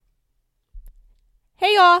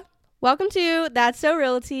y'all. Welcome to That's So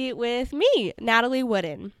Realty with me, Natalie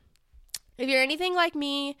Wooden. If you're anything like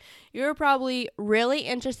me, you're probably really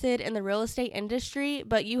interested in the real estate industry,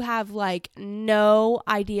 but you have no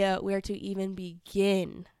idea where to even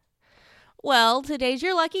begin. Well, today's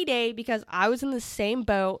your lucky day because I was in the same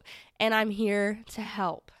boat and I'm here to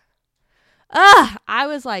help. I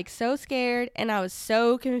was so scared and I was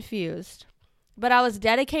so confused. But I was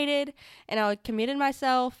dedicated and I committed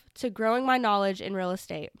myself to growing my knowledge in real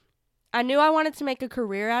estate. I knew I wanted to make a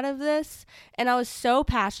career out of this, and I was so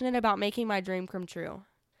passionate about making my dream come true.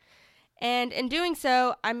 And in doing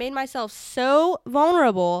so, I made myself so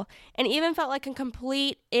vulnerable and even felt like a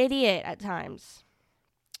complete idiot at times.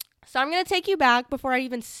 So I'm going to take you back before I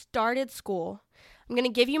even started school. I'm going to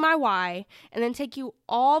give you my why and then take you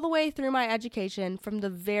all the way through my education from the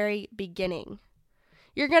very beginning.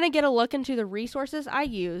 You're going to get a look into the resources I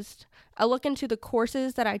used, a look into the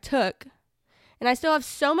courses that I took, and I still have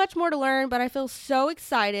so much more to learn, but I feel so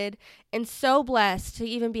excited and so blessed to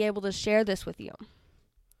even be able to share this with you.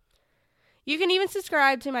 You can even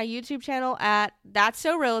subscribe to my YouTube channel at That's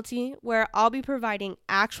So Realty, where I'll be providing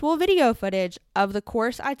actual video footage of the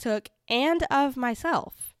course I took and of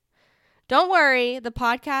myself. Don't worry, the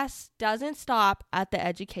podcast doesn't stop at the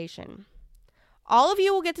education. All of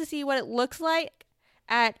you will get to see what it looks like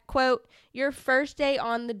at, quote, your first day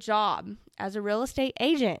on the job as a real estate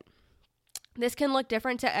agent. This can look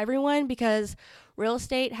different to everyone because real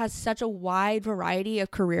estate has such a wide variety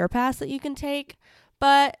of career paths that you can take,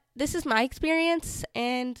 but this is my experience,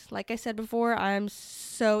 and like I said before, I'm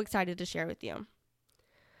so excited to share with you.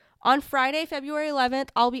 On Friday, February 11th,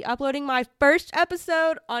 I'll be uploading my first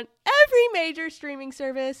episode on every major streaming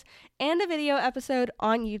service and a video episode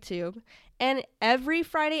on YouTube. And every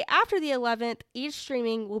Friday after the 11th, each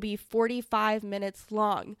streaming will be 45 minutes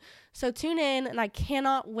long. So tune in, and I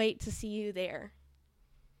cannot wait to see you there.